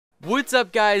What's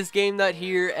up, guys? Game Nut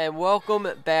here, and welcome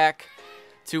back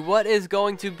to what is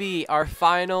going to be our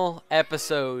final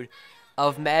episode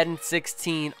of Madden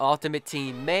 16 Ultimate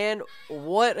Team. Man,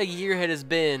 what a year it has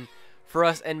been for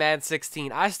us in Madden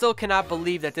 16. I still cannot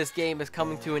believe that this game is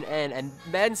coming to an end, and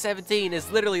Madden 17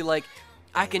 is literally like,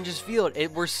 I can just feel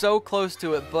it. We're so close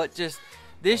to it, but just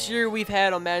this year we've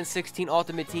had on Madden 16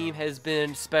 Ultimate Team has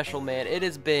been special, man. It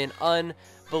has been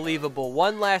unbelievable.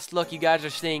 One last look you guys are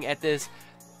seeing at this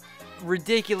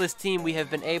ridiculous team we have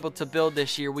been able to build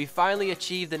this year. We finally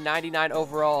achieved the 99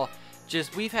 overall.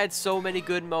 We've had so many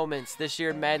good moments this year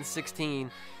in Madden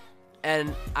 16,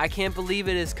 and I can't believe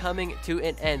it is coming to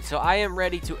an end. So I am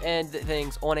ready to end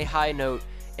things on a high note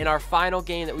in our final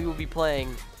game that we will be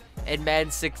playing in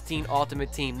Madden 16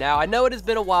 Ultimate Team. Now, I know it has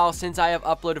been a while since I have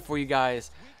uploaded for you guys.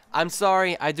 I'm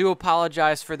sorry. I do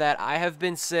apologize for that. I have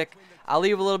been sick. I'll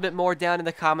leave a little bit more down in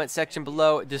the comment section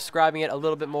below describing it a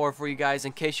little bit more for you guys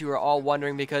in case you are all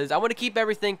wondering, because I want to keep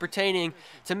everything pertaining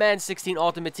to Madden 16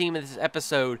 Ultimate Team in this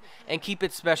episode and keep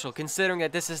it special, considering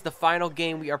that this is the final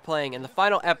game we are playing and the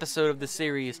final episode of the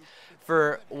series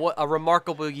for what a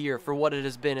remarkable year for what it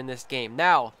has been in this game.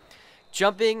 Now,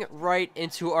 jumping right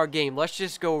into our game, let's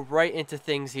just go right into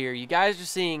things here. You guys are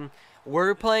seeing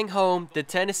we're playing home, the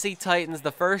Tennessee Titans,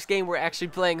 the first game we're actually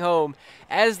playing home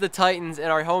as the Titans in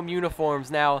our home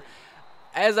uniforms. Now,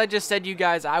 as I just said, you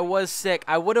guys, I was sick.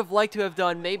 I would have liked to have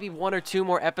done maybe one or two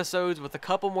more episodes with a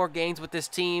couple more games with this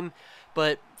team,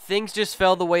 but things just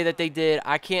fell the way that they did.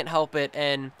 I can't help it,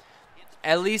 and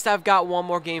at least I've got one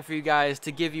more game for you guys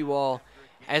to give you all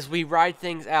as we ride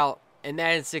things out in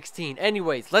Madden 16.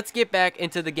 Anyways, let's get back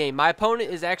into the game. My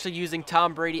opponent is actually using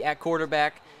Tom Brady at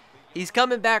quarterback. He's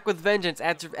coming back with vengeance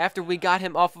after we got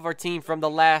him off of our team from the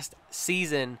last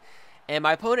season. And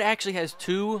my opponent actually has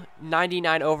two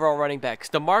 99 overall running backs,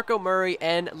 DeMarco Murray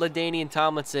and LaDainian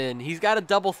Tomlinson. He's got a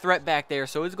double threat back there,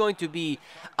 so it's going to be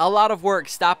a lot of work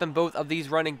stopping both of these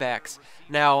running backs.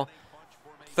 Now,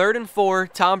 3rd and 4,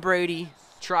 Tom Brady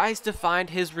tries to find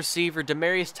his receiver.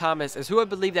 Demaryius Thomas is who I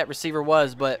believe that receiver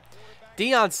was, but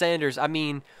Deion Sanders, I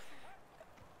mean,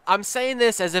 I'm saying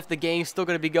this as if the game's still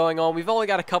going to be going on. We've only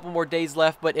got a couple more days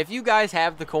left, but if you guys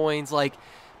have the coins, like,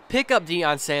 pick up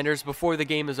Deion Sanders before the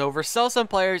game is over. Sell some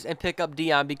players and pick up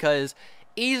Deion, because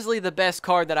easily the best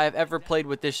card that I've ever played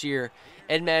with this year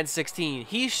in Madden 16.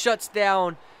 He shuts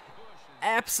down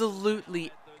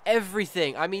absolutely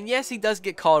everything. I mean, yes, he does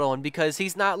get called on because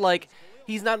he's not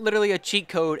literally a cheat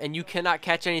code and you cannot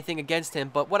catch anything against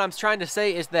him. But what I'm trying to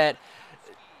say is that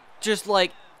just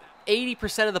like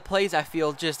 80% of the plays, I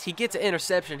feel, just he gets an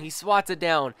interception, he swats it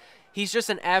down. He's just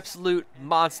an absolute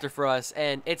monster for us,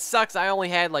 and it sucks I only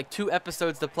had like 2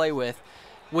 episodes to play with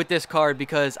this card,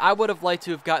 because I would have liked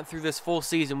to have gotten through this full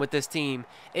season with this team.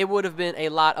 It would have been a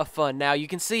lot of fun. Now, you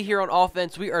can see here on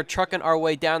offense, we are trucking our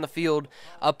way down the field.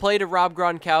 A play to Rob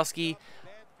Gronkowski.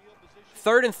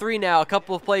 3rd and 3 now, a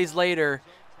couple of plays later.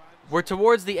 We're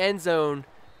towards the end zone.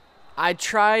 I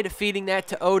tried feeding that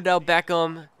to Odell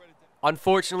Beckham.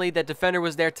 Unfortunately, that defender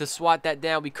was there to swat that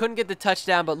down. We couldn't get the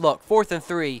touchdown, but look, 4th and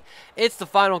 3. It's the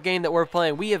final game that we're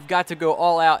playing. We have got to go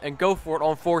all out and go for it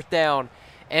on 4th down.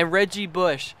 And Reggie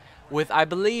Bush, with, I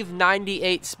believe,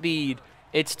 98 speed,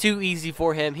 it's too easy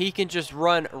for him. He can just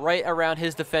run right around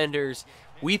his defenders.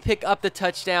 We pick up the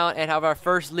touchdown and have our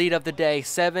first lead of the day,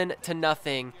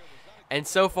 7-0. And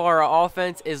so far, our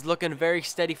offense is looking very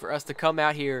steady for us to come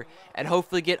out here and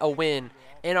hopefully get a win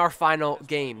in our final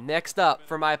game. Next up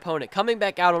for my opponent, coming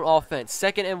back out on offense,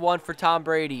 2nd and 1 for Tom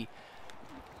Brady.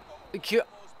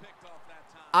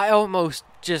 I almost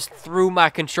just threw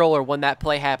my controller when that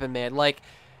play happened, man. Like,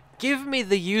 give me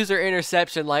the user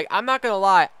interception. Like, I'm not gonna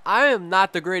lie, I am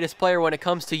not the greatest player when it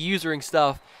comes to usering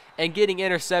stuff and getting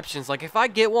interceptions. Like, if I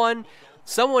get one,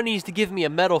 someone needs to give me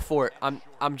a medal for it.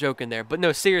 I'm joking there, but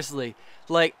no, seriously.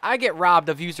 Like, I get robbed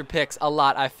of user picks a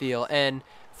lot, I feel. And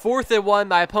 4th and 1,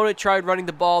 my opponent tried running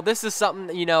the ball. This is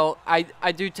something, you know, I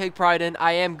do take pride in.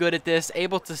 I am good at this,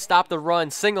 able to stop the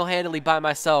run single-handedly by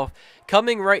myself.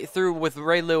 Coming right through with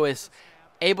Ray Lewis,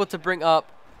 able to bring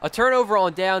up a turnover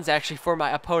on downs, actually, for my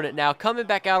opponent. Now, coming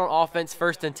back out on offense,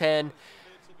 1st and 10.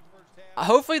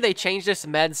 Hopefully they change this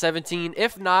in Madden 17.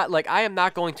 If not, like, I am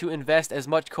not going to invest as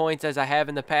much coins as I have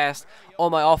in the past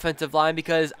on my offensive line,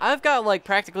 because I've got, like,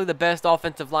 practically the best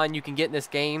offensive line you can get in this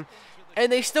game. And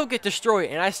they still get destroyed,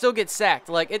 and I still get sacked.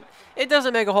 Like, it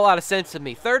doesn't make a whole lot of sense to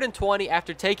me. 3rd and 20,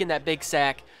 after taking that big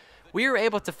sack, we were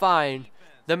able to find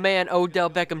the man Odell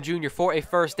Beckham Jr. for a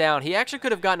 1st down. He actually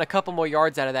could have gotten a couple more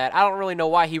yards out of that. I don't really know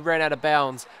why he ran out of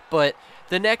bounds, but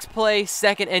the next play,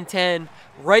 2nd and 10,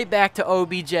 right back to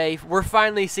OBJ. We're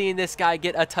finally seeing this guy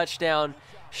get a touchdown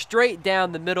straight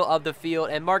down the middle of the field,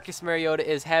 and Marcus Mariota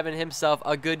is having himself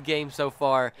a good game so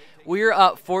far. We are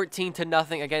up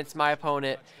 14-0 against my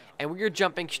opponent, and we are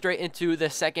jumping straight into the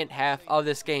second half of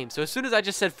this game. So as soon as I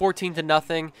just said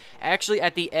 14-0, actually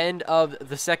at the end of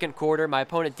the second quarter, my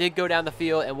opponent did go down the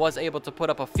field and was able to put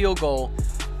up a field goal.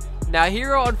 Now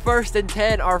here on 1st and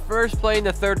 10, our first play in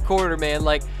the third quarter, man,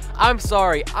 like, I'm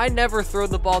sorry, I never throw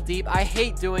the ball deep. I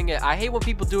hate doing it. I hate when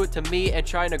people do it to me and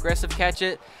try and aggressive catch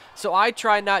it. So I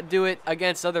try not do it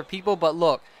against other people. But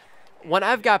look, when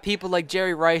I've got people like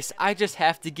Jerry Rice, I just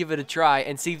have to give it a try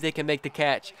and see if they can make the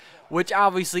catch. Which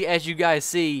obviously, as you guys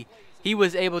see, he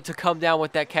was able to come down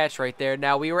with that catch right there.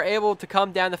 Now, we were able to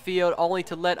come down the field only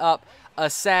to let up a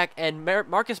sack. And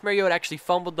Marcus Mariota actually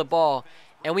fumbled the ball.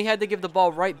 And we had to give the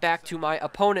ball right back to my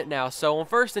opponent now. So on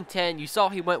 1st and 10, you saw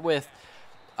he went with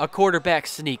a quarterback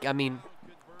sneak. I mean,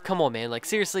 come on, man. Like,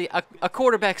 seriously, a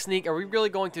quarterback sneak. Are we really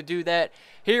going to do that?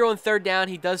 Here on 3rd down,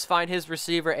 he does find his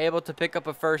receiver, able to pick up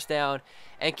a 1st down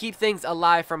and keep things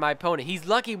alive for my opponent. He's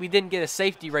lucky we didn't get a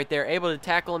safety right there, able to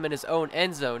tackle him in his own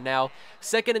end zone. Now,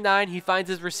 2nd and 9, he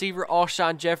finds his receiver,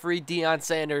 Alshon Jeffrey. Deion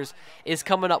Sanders is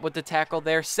coming up with the tackle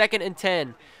there. 2nd and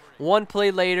 10. One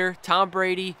play later, Tom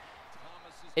Brady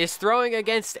is throwing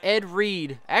against Ed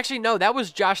Reed. Actually, no, that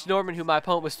was Josh Norman who my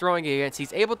opponent was throwing against.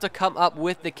 He's able to come up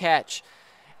with the catch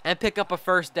and pick up a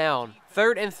 1st down.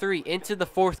 3rd and 3 into the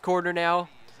 4th quarter now.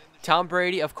 Tom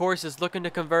Brady, of course, is looking to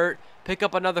convert, pick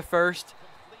up another 1st.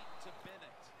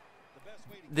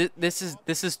 This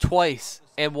is twice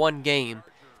in one game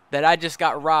that I just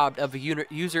got robbed of a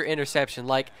user interception.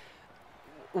 Like,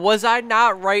 was I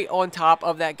not right on top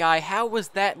of that guy? How was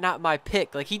that not my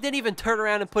pick? Like, he didn't even turn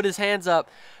around and put his hands up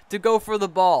to go for the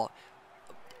ball.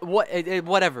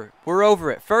 Whatever. We're over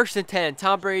it. 1st and 10.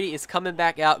 Tom Brady is coming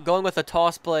back out, going with a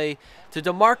toss play to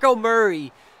DeMarco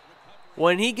Murray.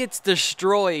 When he gets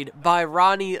destroyed by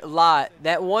Ronnie Lott,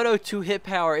 that 102 hit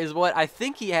power is what I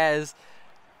think he has,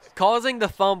 causing the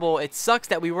fumble. It sucks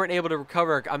that we weren't able to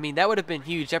recover. I mean, that would have been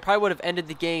huge. That probably would have ended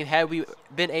the game had we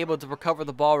been able to recover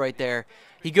the ball right there.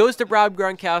 He goes to Rob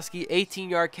Gronkowski,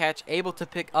 18-yard catch, able to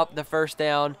pick up the 1st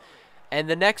down. And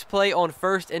the next play on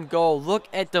 1st and goal, look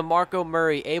at DeMarco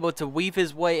Murray able to weave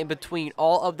his way in between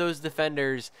all of those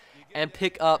defenders and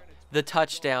pick up the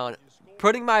touchdown,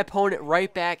 putting my opponent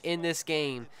right back in this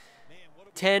game.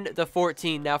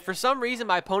 10-14. Now, for some reason,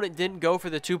 my opponent didn't go for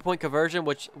the 2-point conversion,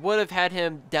 which would have had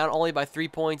him down only by 3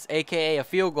 points, a.k.a. a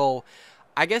field goal.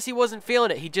 I guess he wasn't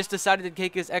feeling it. He just decided to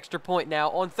take his extra point.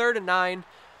 Now, on 3rd and 9,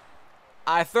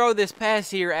 I throw this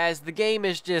pass here as the game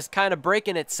is just kind of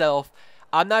breaking itself.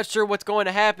 I'm not sure what's going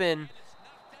to happen,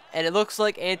 and it looks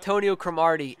like Antonio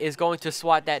Cromartie is going to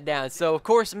swat that down. So, of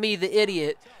course, me, the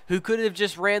idiot, who could have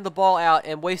just ran the ball out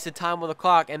and wasted time on the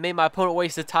clock and made my opponent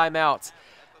waste the timeouts,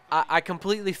 I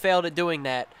completely failed at doing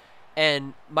that,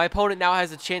 and my opponent now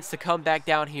has a chance to come back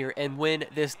down here and win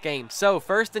this game. So,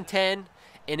 1st and 10,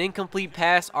 an incomplete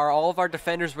pass. All of our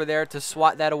defenders were there to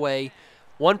swat that away.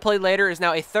 One play later is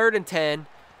now a 3rd and 10.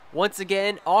 Once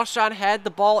again, Alshon had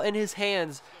the ball in his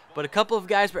hands, but a couple of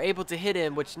guys were able to hit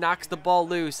him, which knocks the ball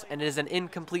loose, and it is an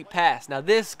incomplete pass. Now,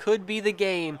 this could be the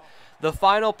game. The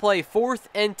final play, 4th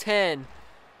and 10.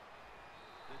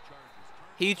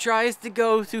 He tries to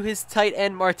go to his tight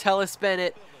end, Martellus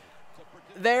Bennett.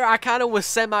 There, I kind of was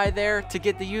semi there to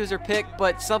get the user pick,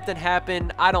 but something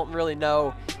happened. I don't really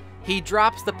know. He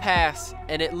drops the pass,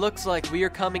 and it looks like we are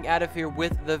coming out of here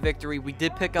with the victory. We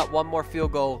did pick up one more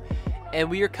field goal, and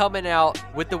we are coming out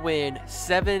with the win,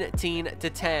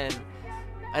 17-10.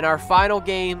 And our final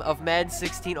game of Madden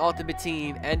 16 Ultimate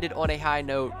Team ended on a high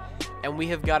note, and we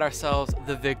have got ourselves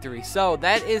the victory. So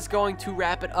that is going to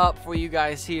wrap it up for you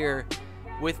guys here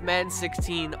with Madden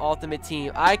 16 Ultimate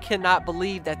Team. I cannot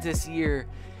believe that this year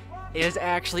is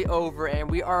actually over, and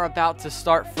we are about to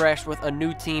start fresh with a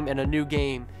new team and a new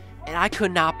game. And I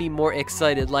could not be more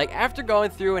excited. Like, after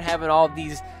going through and having all of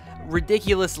these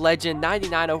ridiculous legend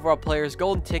 99 overall players,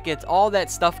 golden tickets, all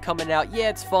that stuff coming out, yeah,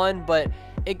 it's fun, but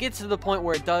it gets to the point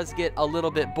where it does get a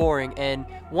little bit boring. And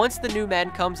once the new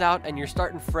Madden comes out and you're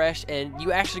starting fresh and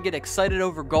you actually get excited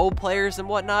over gold players and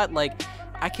whatnot, like,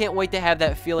 I can't wait to have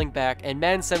that feeling back. And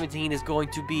Madden 17 is going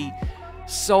to be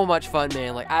so much fun,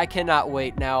 man. Like, I cannot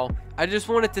wait. Now, I just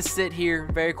wanted to sit here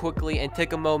very quickly and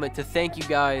take a moment to thank you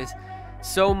guys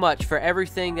so much for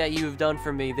everything that you have done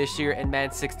for me this year in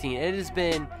Madden 16. It has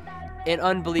been an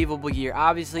unbelievable year.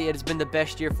 Obviously, it has been the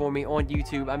best year for me on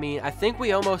YouTube. I mean, I think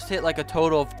we almost hit like a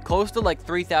total of close to like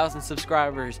 3,000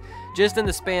 subscribers just in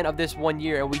the span of this 1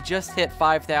 year, and we just hit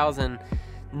 5,000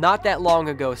 not that long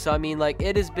ago. So, I mean, like,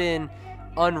 it has been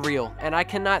unreal, and I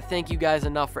cannot thank you guys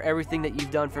enough for everything that you've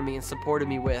done for me and supported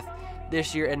me with.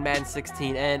 this year in Madden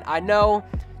 16. And I know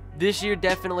this year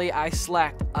definitely I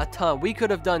slacked a ton. We could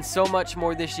have done so much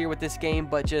more this year with this game,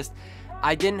 but just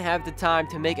I didn't have the time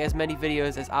to make as many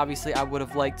videos as obviously I would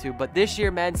have liked to. But this year,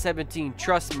 Madden 17,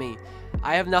 trust me,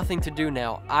 I have nothing to do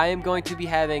now. I am going to be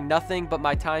having nothing but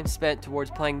my time spent towards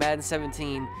playing Madden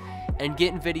 17 and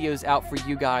getting videos out for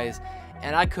you guys.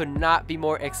 And I could not be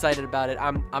more excited about it.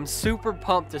 I'm super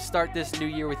pumped to start this new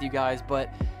year with you guys.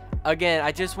 But again,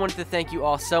 I just wanted to thank you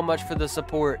all so much for the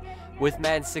support with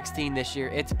Madden 16 this year.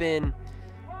 It's been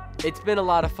a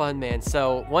lot of fun, man.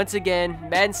 So once again,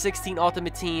 Madden 16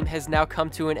 Ultimate Team has now come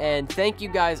to an end. Thank you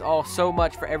guys all so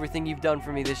much for everything you've done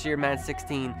for me this year, Madden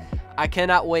 16. I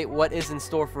cannot wait what is in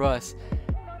store for us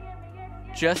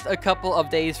just a couple of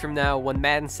days from now when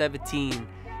Madden 17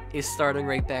 is starting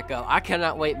right back up. I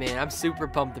cannot wait, man. I'm super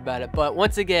pumped about it. But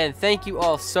once again, thank you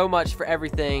all so much for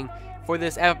everything, for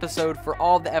this episode, for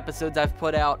all the episodes I've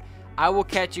put out. I will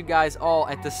catch you guys all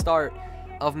at the start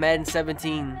of Madden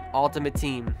 17 Ultimate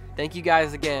Team. Thank you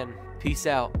guys again. Peace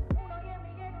out.